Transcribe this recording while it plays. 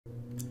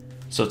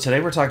So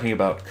today we're talking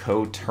about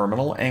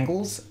coterminal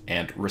angles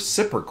and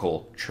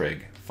reciprocal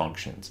trig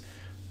functions.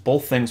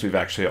 Both things we've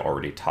actually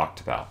already talked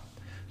about.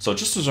 So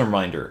just as a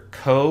reminder,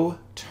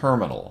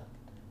 coterminal,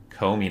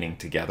 co meaning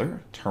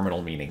together,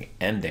 terminal meaning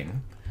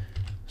ending,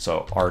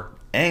 so are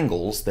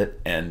angles that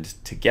end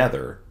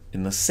together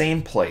in the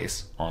same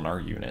place on our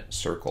unit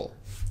circle.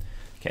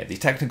 Okay, the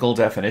technical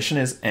definition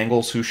is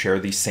angles who share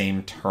the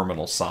same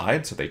terminal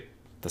side, so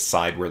the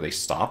side where they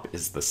stop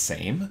is the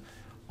same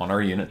on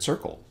our unit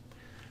circle.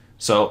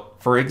 So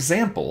for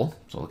example,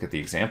 so look at the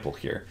example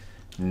here,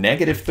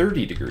 negative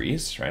 30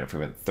 degrees, right? If we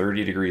went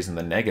 30 degrees in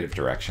the negative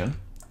direction,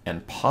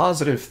 and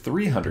positive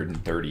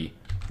 330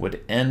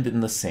 would end in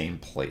the same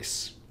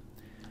place.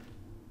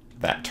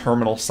 That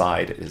terminal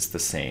side is the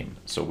same,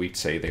 so we'd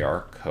say they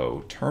are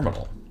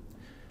coterminal.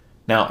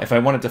 Now, if I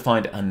wanted to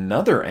find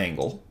another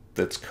angle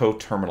that's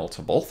coterminal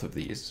to both of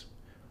these,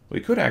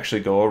 we could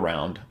actually go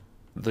around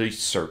the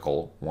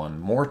circle one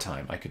more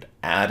time. I could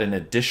add an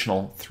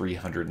additional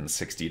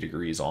 360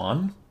 degrees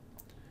on,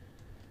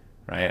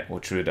 right?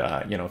 Which would,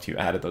 if you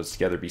added those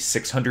together, be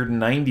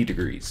 690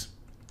 degrees,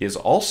 is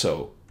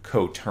also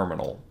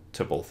coterminal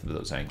to both of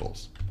those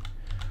angles.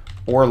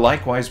 Or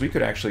likewise, we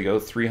could actually go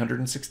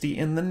 360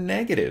 in the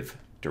negative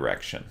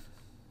direction,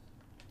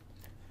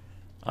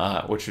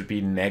 which would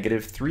be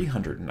negative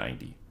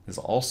 390, is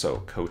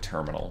also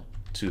coterminal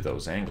to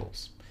those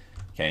angles.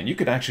 Okay, and you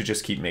could actually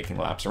just keep making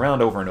laps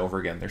around over and over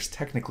again. There's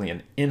technically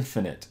an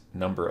infinite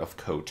number of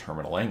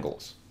coterminal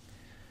angles.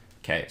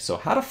 Okay, so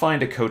how to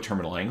find a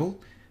coterminal angle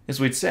is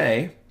we'd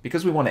say,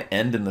 because we want to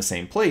end in the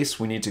same place,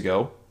 we need to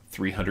go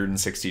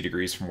 360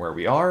 degrees from where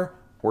we are,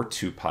 or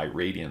 2 pi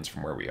radians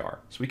from where we are.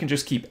 So we can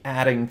just keep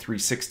adding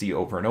 360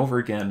 over and over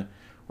again,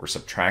 or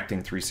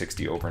subtracting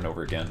 360 over and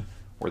over again,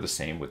 or the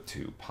same with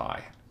 2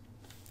 pi.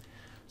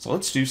 So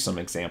let's do some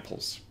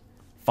examples.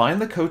 Find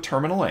the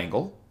coterminal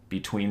angle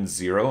between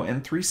 0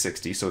 and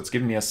 360, so it's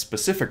giving me a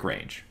specific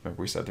range.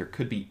 Remember we said there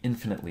could be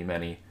infinitely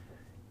many.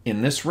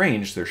 In this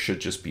range, there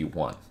should just be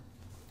one.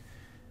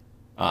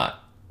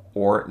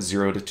 Or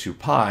 0 to 2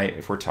 pi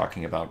if we're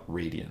talking about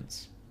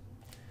radians.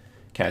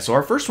 Okay, so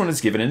our first one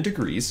is given in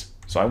degrees,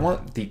 so I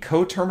want the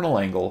coterminal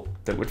angle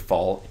that would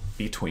fall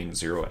between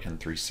 0 and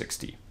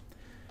 360.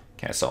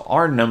 Okay, so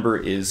our number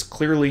is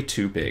clearly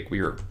too big. We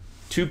are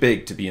too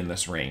big to be in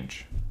this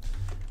range.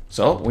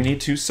 So we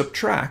need to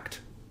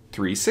subtract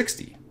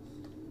 360.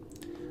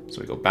 So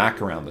we go back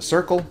around the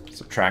circle,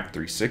 subtract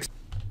 360,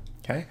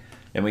 okay?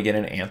 And we get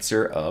an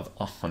answer of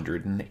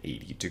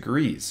 180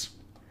 degrees.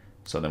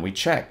 So then we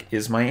check,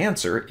 is my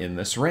answer in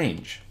this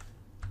range?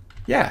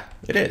 Yeah,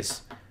 it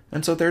is.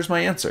 And so there's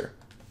my answer.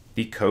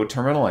 The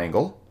coterminal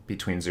angle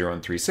between 0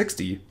 and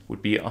 360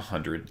 would be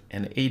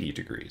 180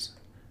 degrees.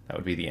 That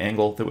would be the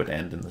angle that would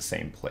end in the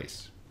same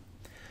place.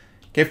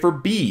 Okay, for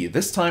B,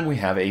 this time we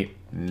have a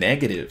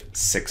negative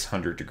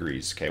 600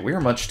 degrees. Okay, we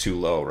are much too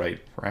low, right?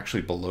 We're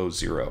actually below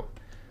 0.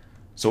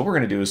 So what we're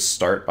going to do is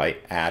start by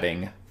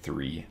adding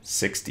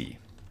 360.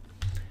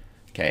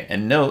 Okay,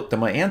 and note that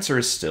my answer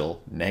is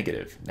still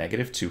negative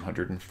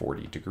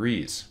 240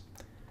 degrees.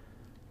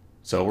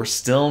 So we're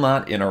still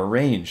not in our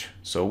range,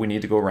 so we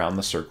need to go around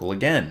the circle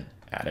again,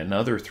 add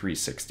another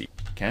 360.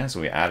 Okay,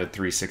 so we added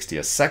 360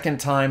 a second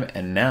time,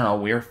 and now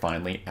we are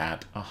finally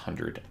at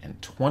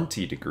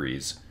 120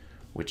 degrees,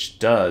 which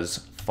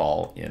does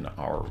fall in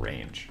our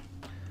range.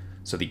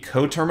 So the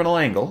coterminal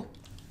angle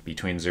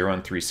between 0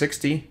 and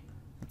 360,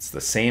 it's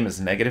the same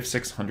as negative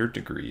 600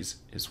 degrees,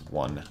 is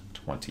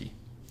 120.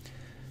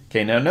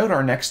 Okay, now note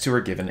our next two are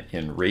given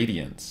in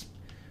radians.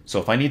 So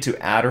if I need to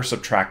add or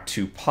subtract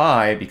 2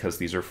 pi, because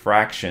these are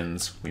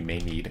fractions, we may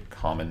need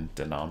common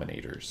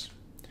denominators.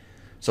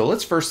 So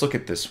let's first look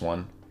at this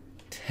one,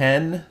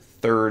 10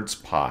 thirds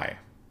pi.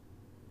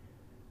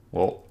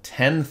 Well,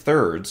 10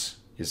 thirds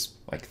is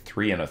like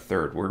 3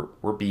 1/3.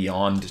 We're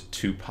beyond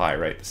 2 pi,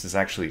 right? This is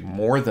actually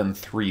more than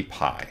 3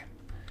 pi.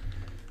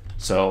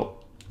 So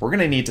we're going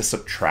to need to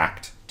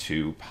subtract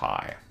 2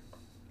 pi.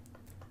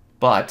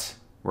 But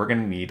we're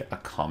going to need a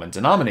common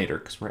denominator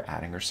because we're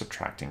adding or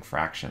subtracting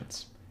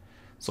fractions.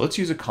 So let's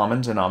use a common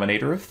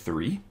denominator of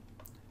 3.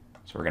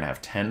 So we're going to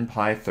have 10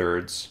 pi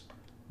thirds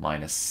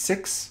minus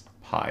 6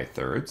 pi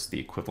thirds, the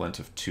equivalent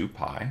of 2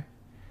 pi.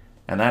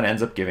 And that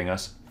ends up giving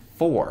us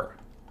 4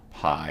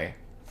 pi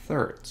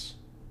thirds.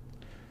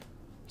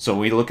 So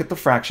we look at the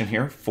fraction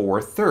here,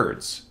 4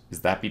 thirds.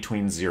 Is that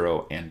between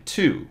 0 and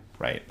 2,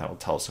 right? That will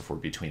tell us if we're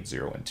between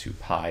 0 and 2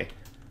 pi.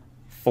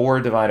 4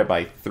 divided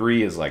by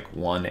 3 is like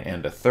 1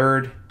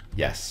 1/3.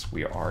 Yes,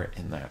 we are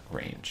in that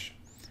range.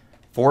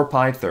 4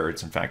 pi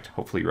thirds, in fact,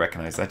 hopefully you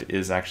recognize that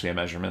is actually a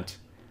measurement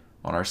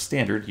on our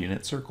standard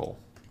unit circle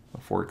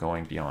before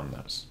going beyond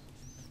those.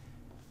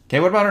 Okay,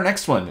 what about our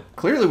next one?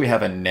 Clearly we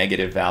have a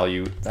negative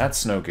value.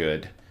 That's no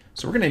good.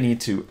 So we're going to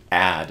need to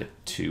add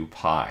 2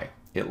 pi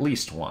at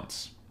least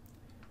once.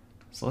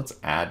 So let's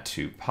add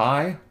 2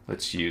 pi.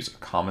 Let's use a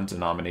common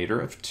denominator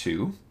of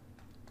 2.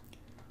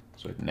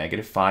 So we have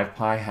negative 5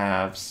 pi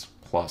halves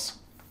plus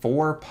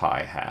 4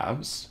 pi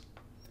halves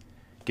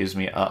gives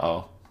me,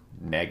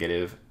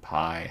 negative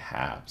pi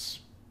halves.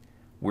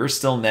 we're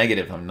still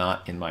negative. I'm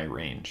not in my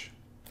range.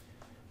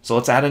 So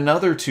let's add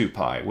another 2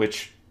 pi,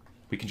 which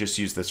we can just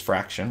use this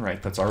fraction,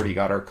 right? That's already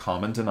got our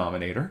common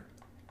denominator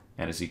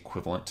and is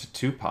equivalent to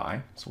 2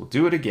 pi. So we'll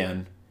do it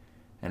again.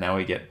 And now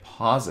we get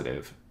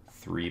positive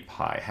 3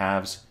 pi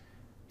halves.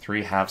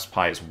 3 halves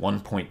pi is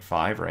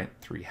 1.5, right?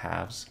 3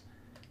 halves.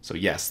 So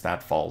yes,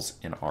 that falls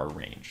in our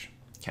range.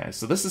 Okay,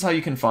 so this is how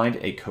you can find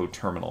a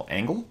coterminal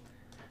angle.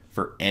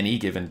 For any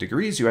given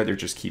degrees, you either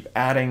just keep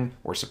adding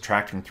or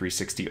subtracting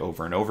 360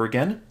 over and over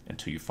again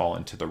until you fall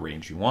into the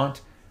range you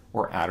want,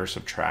 or add or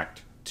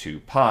subtract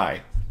 2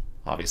 pi.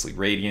 Obviously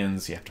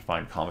radians, you have to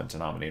find common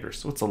denominators,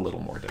 so it's a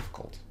little more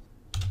difficult.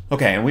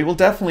 Okay, and we will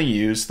definitely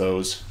use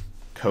those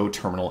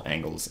coterminal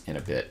angles in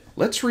a bit.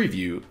 Let's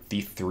review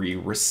the 3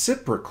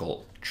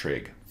 reciprocal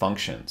trig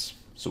functions.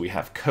 So we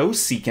have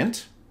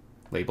cosecant,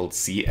 labeled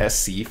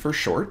CSC for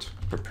short,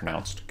 but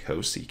pronounced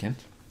cosecant,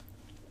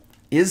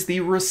 is the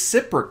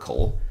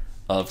reciprocal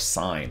of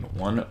sine,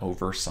 1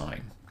 over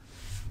sine.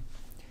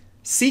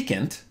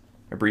 Secant,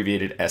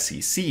 abbreviated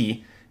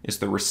SEC, is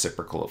the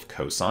reciprocal of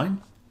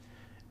cosine.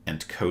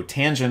 And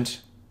cotangent,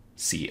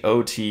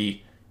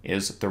 COT,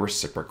 is the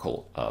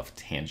reciprocal of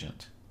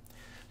tangent.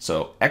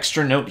 So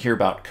extra note here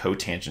about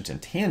cotangent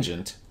and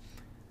tangent.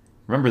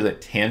 Remember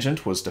that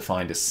tangent was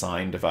defined as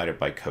sine divided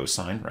by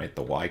cosine, right?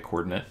 The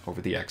y-coordinate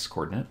over the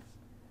x-coordinate.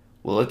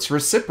 Well, its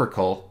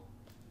reciprocal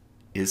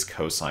is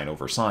cosine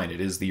over sine. It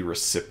is the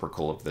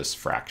reciprocal of this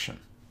fraction,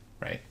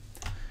 right?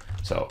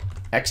 So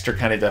extra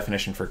kind of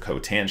definition for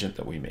cotangent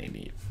that we may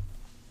need.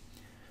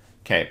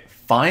 Okay,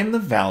 find the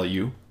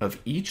value of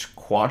each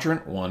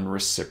quadrant 1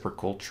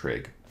 reciprocal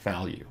trig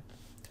value.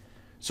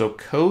 So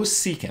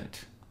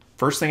cosecant,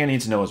 first thing I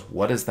need to know is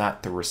what is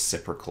that the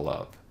reciprocal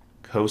of?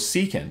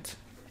 Cosecant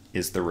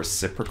is the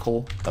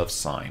reciprocal of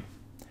sine.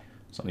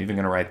 So I'm even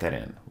going to write that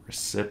in.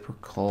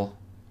 Reciprocal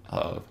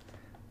of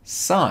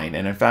sine.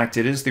 And in fact,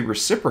 it is the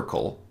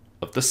reciprocal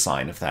of the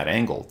sine of that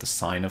angle, the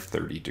sine of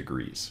 30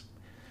 degrees.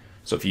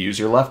 So if you use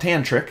your left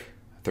hand trick,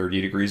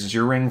 30 degrees is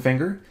your ring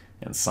finger,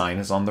 and sine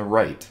is on the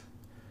right.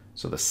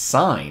 So the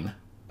sine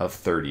of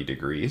 30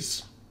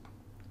 degrees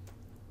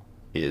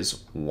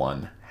is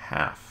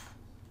 1/2.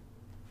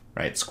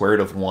 Right? Square root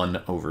of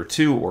 1 over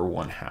 2, or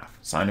 1/2.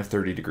 Sine of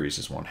 30 degrees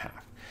is 1/2.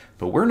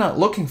 But we're not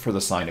looking for the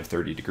sine of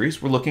 30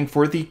 degrees. We're looking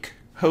for the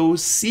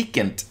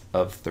cosecant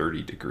of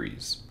 30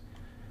 degrees.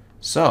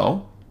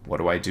 So what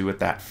do I do with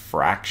that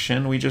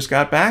fraction we just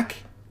got back?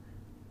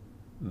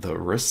 The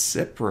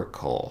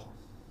reciprocal.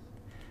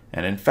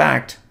 And in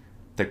fact,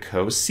 the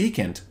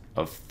cosecant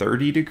of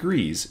 30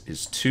 degrees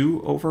is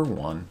 2 over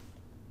 1,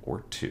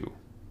 or 2.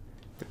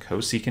 The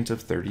cosecant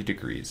of 30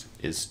 degrees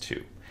is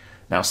 2.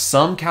 Now,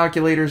 some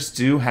calculators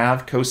do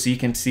have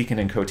cosecant, secant,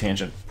 and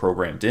cotangent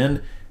programmed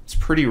in. It's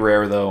pretty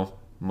rare, though.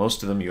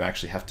 Most of them you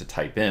actually have to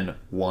type in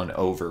 1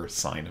 over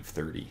sine of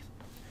 30.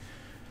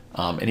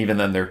 And even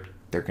then, they're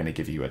going to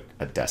give you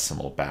a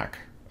decimal back.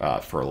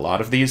 For a lot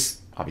of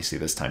these, obviously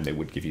this time they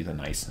would give you the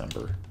nice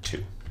number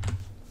 2.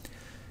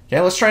 Okay,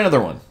 let's try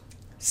another one.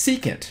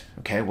 Secant.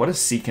 Okay, what is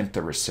secant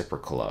the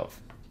reciprocal of?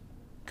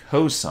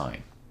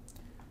 Cosine.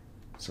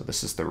 So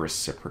this is the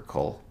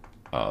reciprocal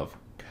of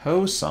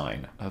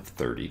cosine of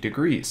 30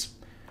 degrees.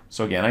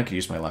 So again, I could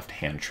use my left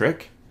hand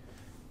trick.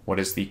 What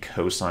is the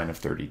cosine of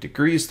 30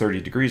 degrees? 30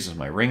 degrees is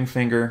my ring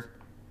finger,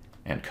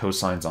 and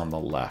cosine's on the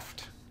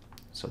left.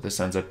 So this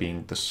ends up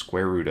being the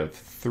square root of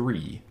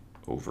 3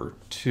 over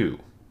 2.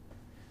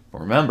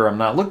 But remember, I'm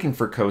not looking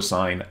for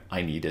cosine.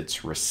 I need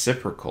its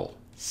reciprocal,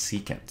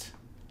 secant.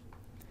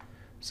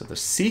 So the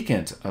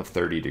secant of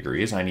 30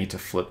 degrees, I need to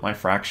flip my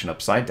fraction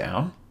upside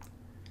down.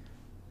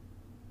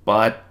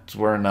 But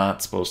we're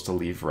not supposed to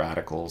leave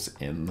radicals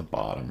in the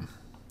bottom.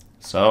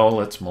 So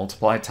let's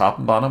multiply top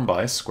and bottom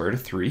by square root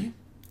of 3.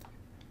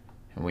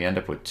 And we end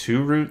up with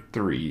 2 root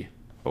 3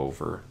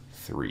 over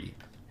 3.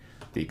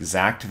 The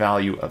exact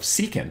value of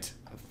secant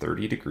of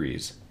 30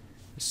 degrees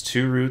is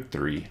 2 root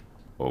 3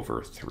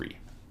 over 3.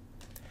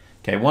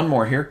 Okay, one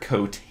more here,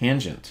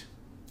 cotangent.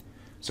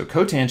 So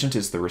cotangent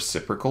is the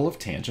reciprocal of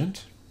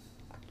tangent.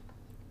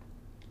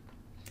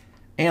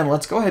 And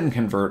let's go ahead and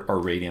convert our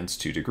radians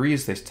to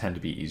degrees. They tend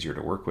to be easier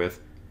to work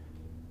with.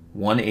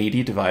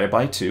 180 divided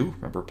by 2.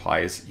 Remember, pi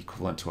is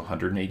equivalent to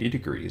 180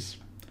 degrees.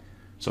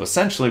 So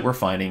essentially, we're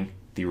finding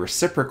the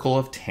reciprocal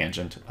of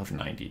tangent of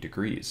 90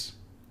 degrees.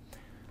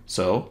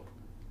 So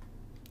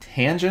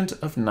tangent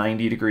of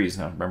 90 degrees.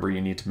 Now, remember,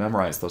 you need to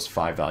memorize those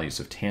 5 values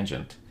of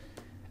tangent.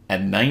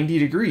 At 90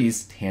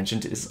 degrees,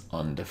 tangent is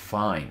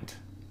undefined.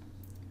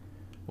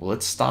 Well,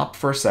 let's stop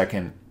for a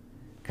second,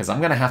 because I'm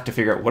going to have to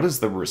figure out what is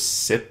the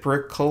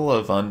reciprocal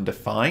of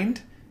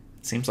undefined.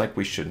 It seems like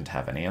we shouldn't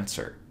have an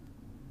answer.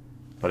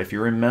 But if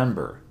you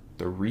remember,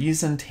 the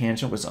reason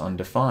tangent was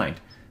undefined,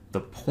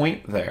 the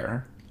point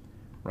there,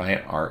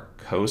 right, our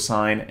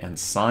cosine and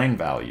sine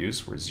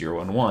values were 0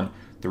 and 1.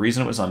 The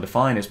reason it was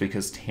undefined is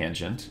because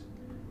tangent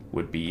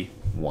would be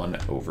 1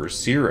 over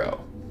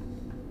 0,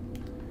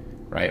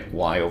 right?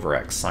 Y over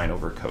x, sine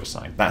over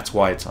cosine. That's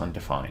why it's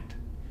undefined.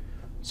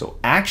 So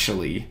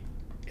actually,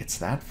 it's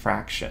that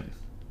fraction.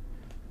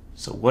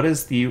 So what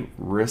is the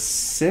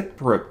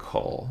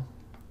reciprocal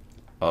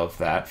of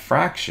that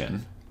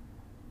fraction?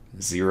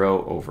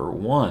 0 over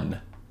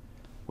 1,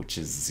 which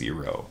is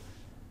 0.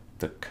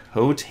 The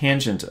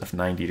cotangent of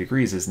 90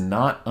 degrees is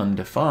not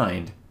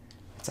undefined.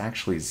 It's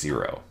actually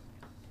 0.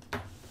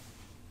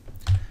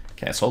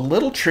 Okay, so a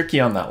little tricky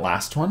on that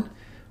last one,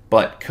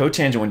 but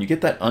cotangent, when you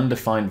get that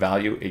undefined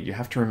value, you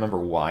have to remember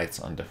why it's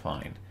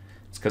undefined.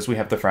 It's because we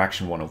have the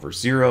fraction 1 over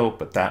 0,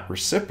 but that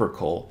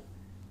reciprocal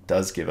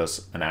does give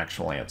us an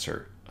actual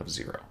answer of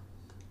 0.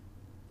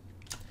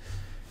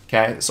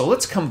 Okay, so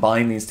let's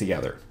combine these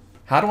together.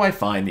 How do I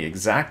find the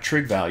exact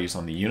trig values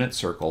on the unit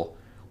circle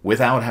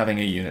without having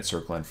a unit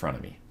circle in front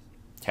of me?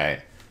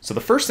 Okay, so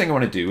the first thing I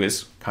want to do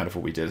is kind of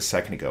what we did a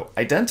second ago.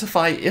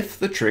 Identify if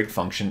the trig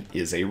function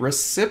is a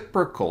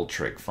reciprocal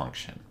trig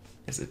function.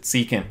 Is it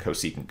secant,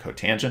 cosecant,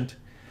 cotangent?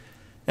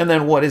 And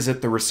then what is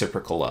it the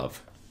reciprocal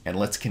of? And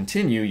let's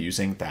continue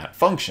using that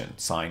function,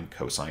 sine,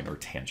 cosine, or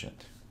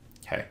tangent.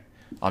 Okay,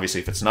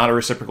 obviously if it's not a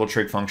reciprocal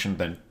trig function,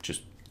 then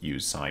just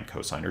use sine,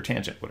 cosine, or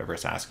tangent, whatever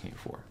it's asking you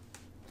for.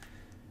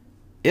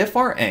 If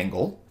our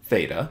angle,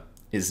 theta,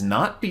 is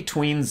not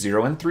between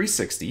 0 and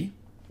 360,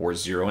 or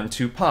 0 and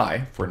 2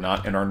 pi, if we're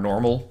not in our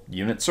normal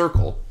unit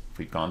circle, if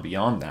we've gone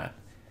beyond that,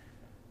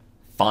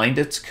 find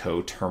its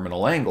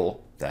coterminal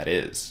angle, that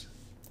is.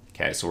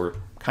 Okay, so we're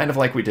kind of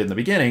like we did in the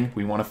beginning,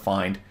 we want to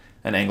find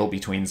an angle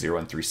between 0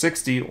 and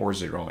 360, or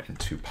 0 and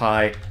 2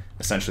 pi,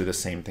 essentially the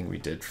same thing we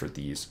did for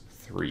these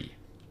three.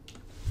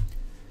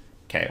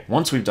 Okay,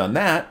 once we've done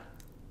that,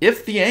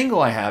 if the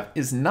angle I have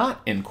is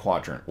not in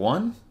quadrant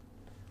 1,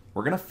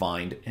 we're going to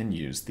find and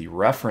use the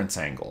reference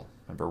angle.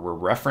 Remember,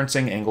 we're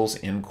referencing angles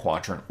in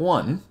quadrant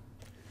 1,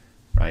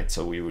 right?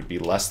 So we would be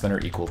less than or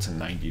equal to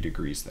 90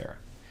 degrees there.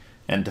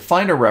 And to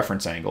find a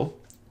reference angle,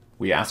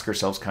 we ask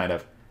ourselves kind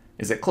of,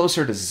 is it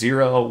closer to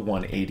 0,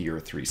 180,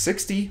 or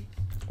 360?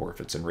 Or if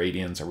it's in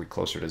radians, are we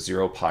closer to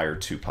 0 pi or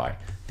 2 pi?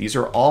 These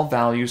are all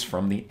values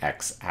from the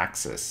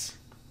x-axis,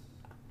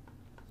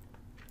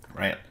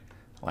 right?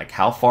 Like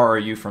how far are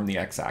you from the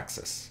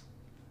x-axis?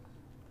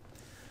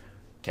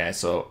 Okay,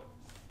 so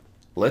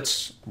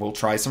we'll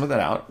try some of that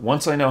out.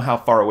 Once I know how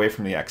far away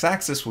from the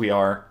x-axis we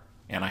are,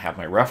 and I have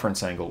my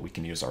reference angle, we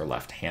can use our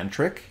left-hand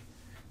trick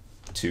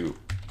to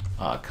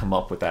come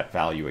up with that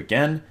value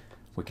again.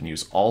 We can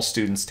use all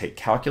students take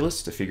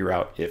calculus to figure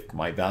out if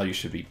my value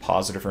should be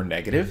positive or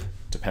negative,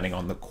 depending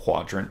on the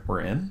quadrant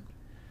we're in.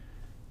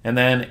 And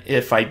then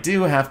if I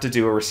do have to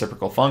do a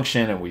reciprocal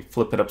function and we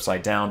flip it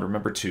upside down,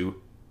 remember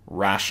to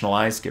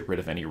rationalize, get rid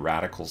of any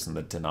radicals in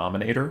the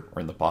denominator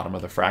or in the bottom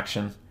of the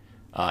fraction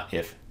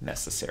if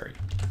necessary.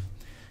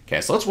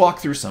 Okay, so let's walk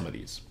through some of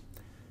these.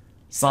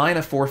 Sine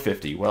of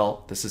 450,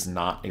 well, this is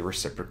not a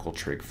reciprocal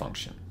trig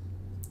function.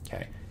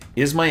 Okay,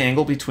 is my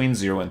angle between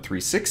 0 and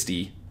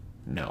 360?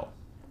 No.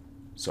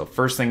 So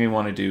first thing we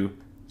want to do,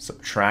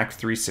 subtract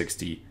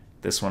 360.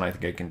 This one I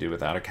think I can do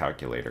without a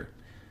calculator.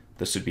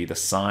 This would be the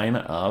sine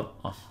of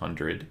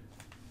 100.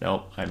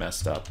 Nope, I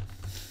messed up.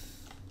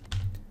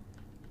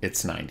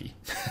 It's 90.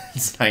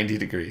 It's 90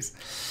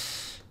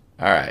 degrees.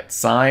 All right,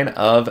 sine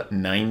of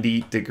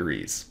 90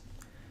 degrees.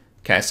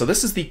 Okay, so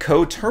this is the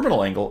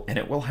coterminal angle, and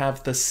it will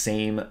have the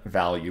same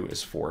value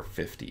as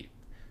 450.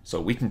 So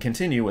we can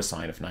continue with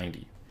sine of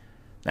 90.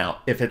 Now,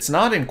 if it's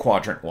not in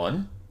quadrant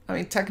 1, I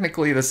mean,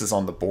 technically this is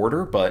on the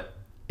border, but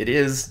it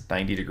is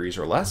 90 degrees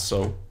or less,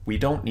 so we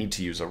don't need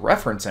to use a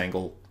reference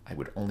angle. I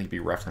would only be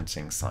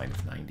referencing sine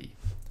of 90.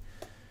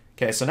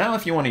 Okay, so now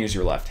if you want to use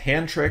your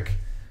left-hand trick,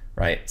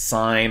 right,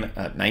 sine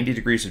at 90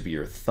 degrees would be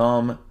your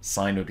thumb,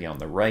 sine would be on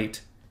the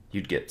right.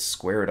 You'd get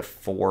square root of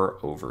 4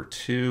 over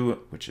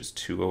 2, which is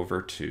 2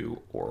 over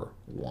 2, or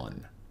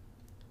 1.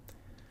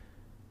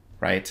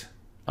 Right?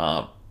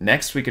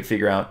 Next, we could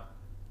figure out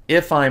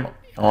if I'm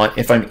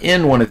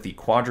in one of the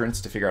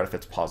quadrants to figure out if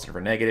it's positive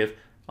or negative.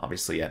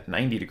 Obviously, at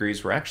 90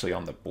 degrees, we're actually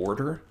on the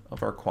border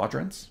of our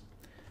quadrants.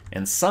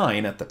 And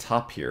sine at the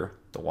top here,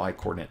 the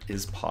y-coordinate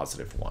is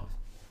positive 1.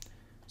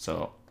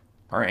 So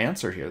our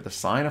answer here, the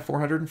sine of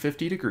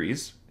 450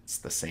 degrees, it's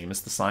the same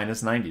as the sine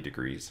as 90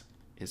 degrees,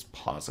 is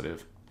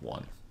positive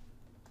 1.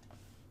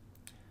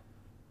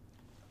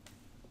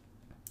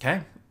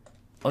 Okay,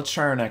 let's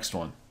try our next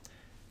one.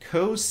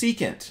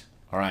 Cosecant.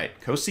 All right,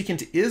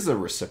 cosecant is a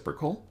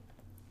reciprocal.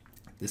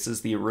 This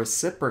is the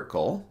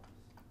reciprocal,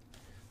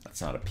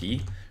 that's not a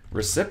P,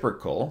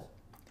 reciprocal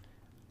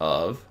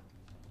of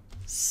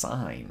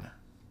sine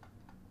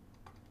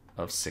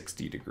of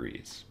 60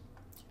 degrees.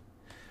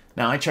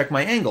 Now I check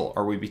my angle.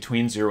 Are we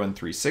between 0 and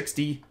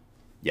 360?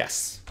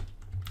 Yes.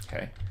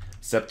 Okay.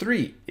 Step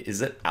 3, is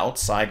it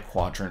outside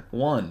quadrant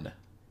 1?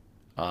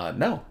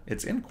 No,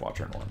 it's in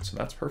quadrant 1, so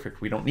that's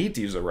perfect. We don't need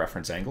to use a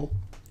reference angle.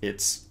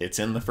 It's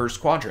in the first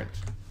quadrant.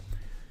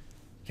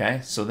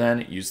 Okay, so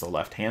then use the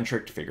left-hand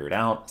trick to figure it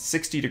out.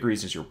 60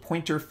 degrees is your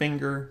pointer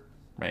finger,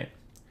 right?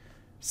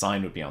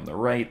 Sine would be on the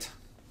right,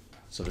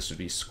 so this would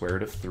be square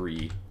root of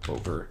 3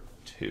 over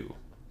 2.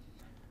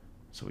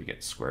 So we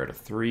get square root of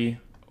 3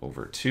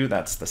 over 2.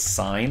 That's the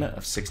sine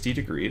of 60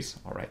 degrees.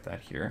 I'll write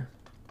that here.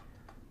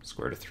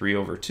 Square root of 3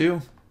 over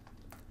 2.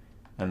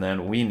 And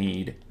then we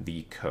need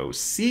the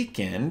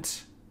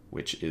cosecant,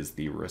 which is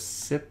the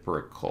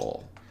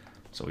reciprocal.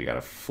 So we got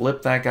to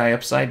flip that guy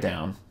upside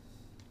down.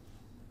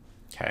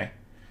 Okay.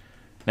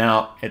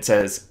 Now it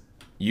says,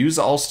 use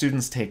all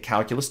students take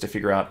calculus to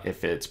figure out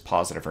if it's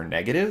positive or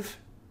negative.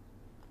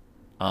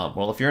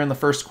 Well, if you're in the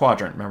first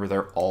quadrant, remember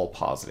they're all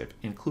positive,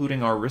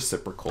 including our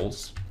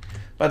reciprocals.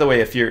 By the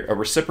way, if you're a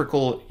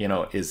reciprocal,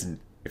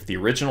 if the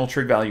original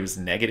trig value is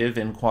negative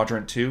in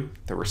quadrant 2,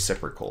 the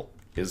reciprocal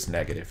is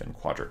negative in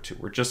quadrant 2.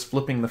 We're just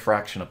flipping the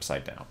fraction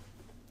upside down.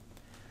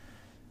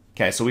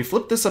 Okay, so we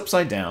flip this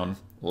upside down.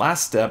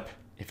 Last step,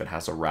 if it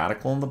has a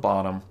radical in the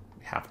bottom,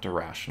 we have to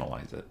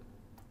rationalize it.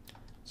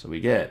 So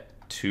we get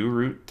 2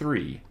 root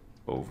 3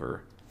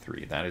 over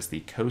 3. That is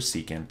the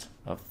cosecant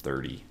of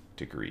 30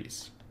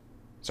 degrees.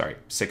 Sorry,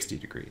 60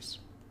 degrees.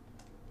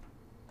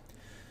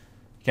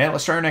 Okay,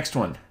 let's try our next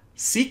one.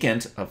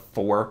 Secant of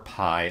 4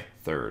 pi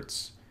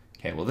thirds.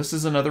 Okay, well, this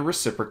is another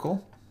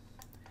reciprocal.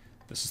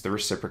 This is the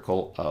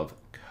reciprocal of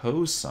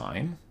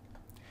cosine.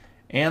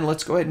 And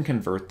let's go ahead and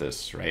convert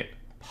this, right?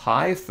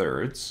 Pi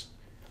thirds,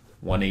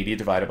 180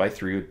 divided by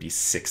 3 would be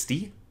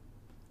 60.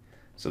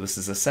 So this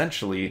is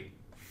essentially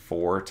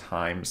 4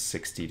 times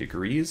 60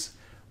 degrees,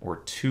 or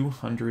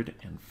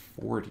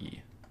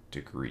 240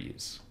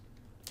 degrees.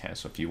 Okay,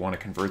 so if you want to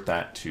convert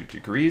that to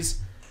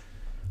degrees.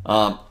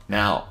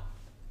 Now,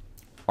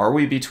 are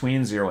we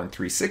between 0 and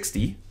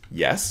 360?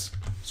 Yes,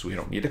 so we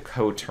don't need a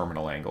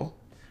coterminal angle,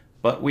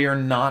 but we are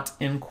not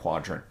in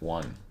quadrant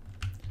 1.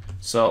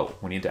 So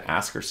we need to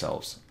ask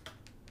ourselves,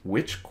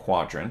 which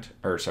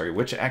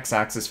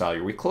x-axis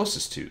value are we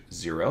closest to?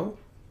 0,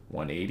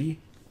 180,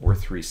 or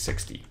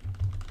 360?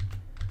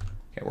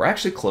 Okay, we're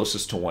actually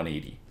closest to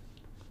 180.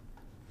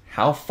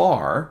 How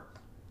far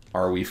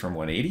are we from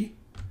 180?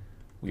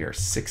 We are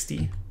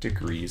 60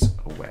 degrees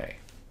away.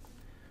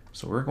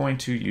 So we're going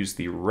to use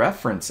the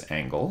reference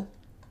angle,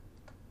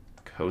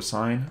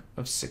 cosine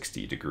of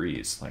 60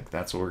 degrees. Like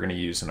that's what we're going to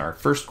use in our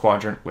first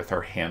quadrant with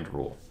our hand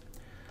rule.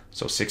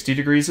 So 60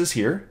 degrees is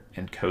here,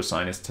 and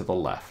cosine is to the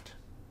left.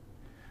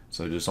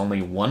 So there's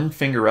only one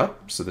finger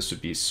up, so this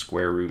would be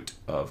square root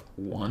of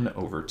 1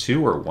 over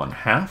 2, or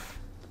 1/2.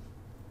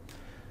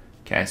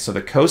 Okay, so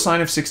the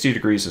cosine of 60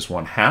 degrees is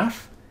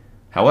 1/2.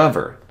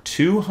 However,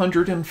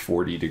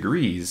 240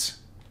 degrees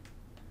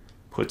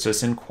puts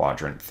us in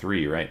quadrant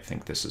 3, right?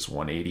 Think this is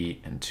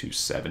 180 and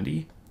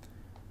 270.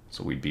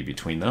 So we'd be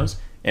between those.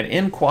 And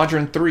in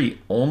quadrant 3,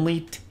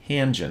 only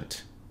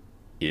tangent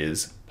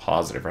is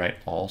positive, right?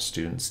 All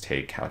students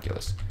take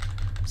calculus.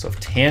 So if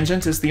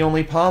tangent is the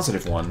only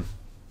positive one,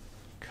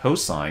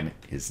 cosine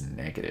is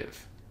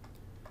negative.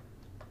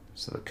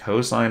 So the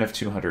cosine of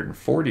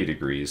 240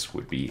 degrees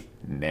would be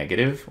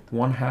negative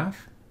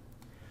 1/2.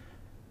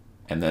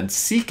 And then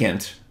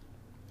secant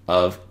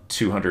of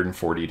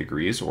 240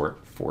 degrees, or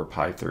 4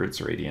 pi thirds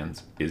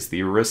radians, is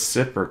the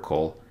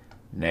reciprocal,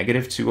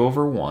 negative 2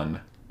 over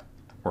 1,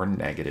 or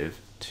negative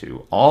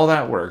 2. All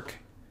that work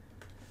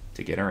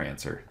to get our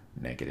answer,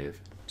 negative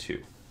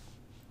 2.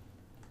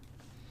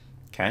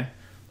 Okay,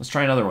 let's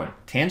try another one.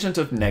 Tangent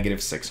of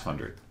negative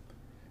 600.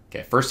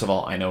 Okay, first of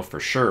all, I know for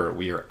sure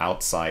we are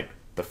outside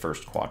the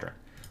first quadrant.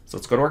 So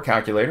let's go to our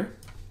calculator.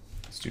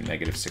 Let's do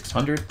negative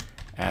 600,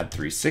 add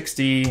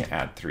 360,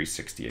 add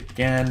 360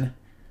 again.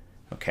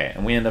 Okay,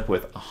 and we end up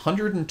with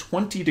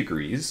 120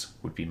 degrees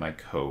would be my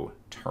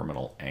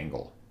coterminal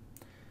angle.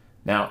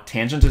 Now,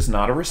 tangent is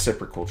not a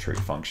reciprocal trig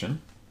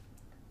function,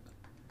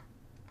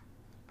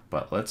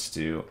 but let's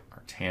do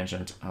our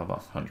tangent of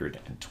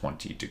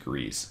 120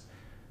 degrees.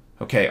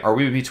 Okay, are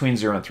we between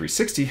 0 and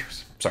 360?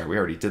 Sorry, we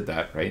already did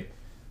that, right?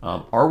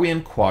 Are we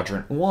in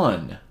quadrant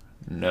 1?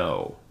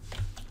 No.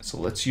 So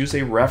let's use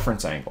a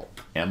reference angle.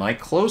 Am I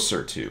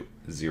closer to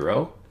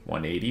 0,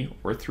 180,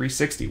 or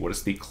 360? What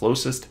is the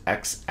closest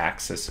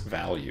x-axis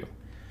value?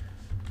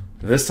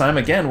 This time,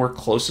 again, we're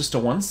closest to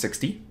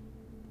 160.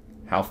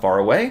 How far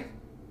away?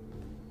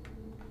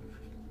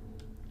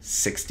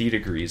 60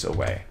 degrees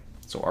away.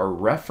 So our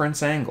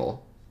reference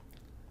angle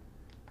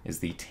is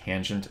the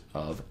tangent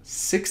of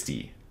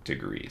 60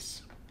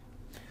 degrees.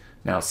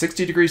 Now,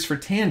 60 degrees for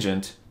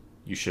tangent,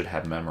 you should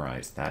have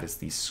memorized. That is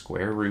the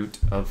square root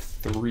of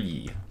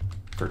 3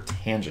 for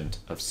tangent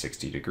of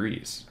 60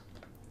 degrees.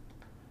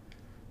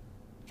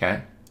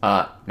 Okay,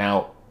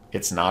 now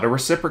it's not a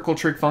reciprocal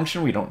trig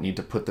function. We don't need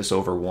to put this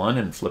over 1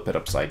 and flip it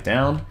upside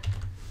down.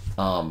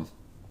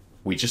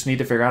 We just need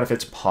to figure out if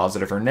it's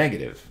positive or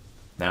negative.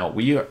 Now,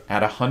 we are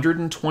at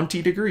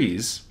 120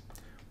 degrees.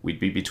 We'd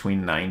be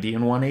between 90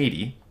 and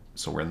 180.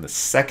 So we're in the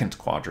second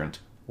quadrant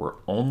where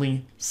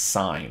only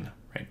sine,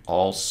 right?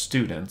 All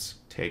students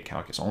take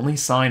calculus. Only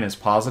sine is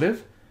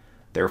positive.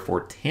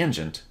 Therefore,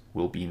 tangent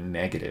will be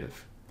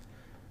negative.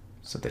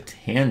 So the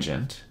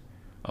tangent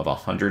of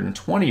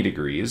 120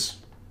 degrees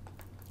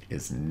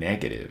is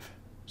negative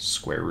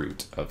square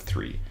root of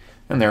 3.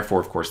 And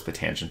therefore, of course, the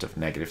tangent of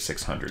negative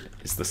 600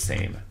 is the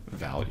same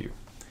value.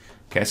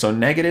 Okay, so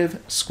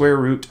negative square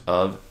root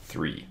of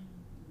 3.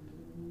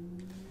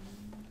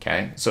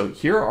 Okay, so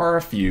here are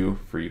a few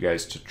for you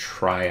guys to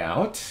try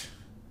out.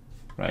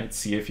 right?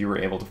 See if you were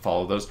able to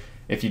follow those.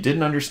 If you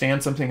didn't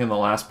understand something in the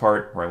last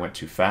part or I went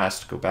too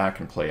fast, go back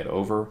and play it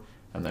over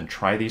and then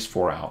try these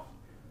 4 out.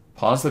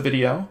 Pause the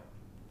video,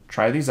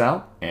 try these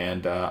out,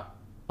 and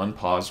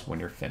unpause when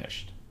you're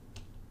finished.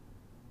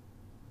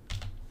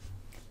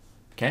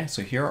 Okay,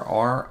 so here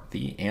are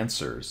the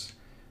answers.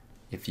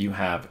 If you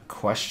have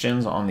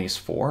questions on these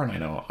 4, and I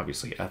know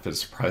obviously F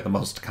is probably the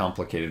most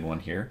complicated one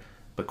here,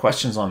 but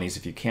questions on these,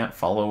 if you can't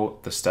follow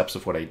the steps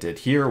of what I did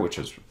here, which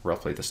is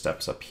roughly the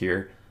steps up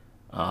here,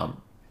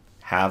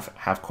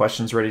 have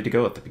questions ready to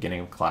go at the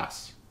beginning of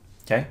class.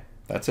 Okay,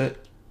 that's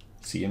it.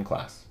 See you in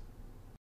class.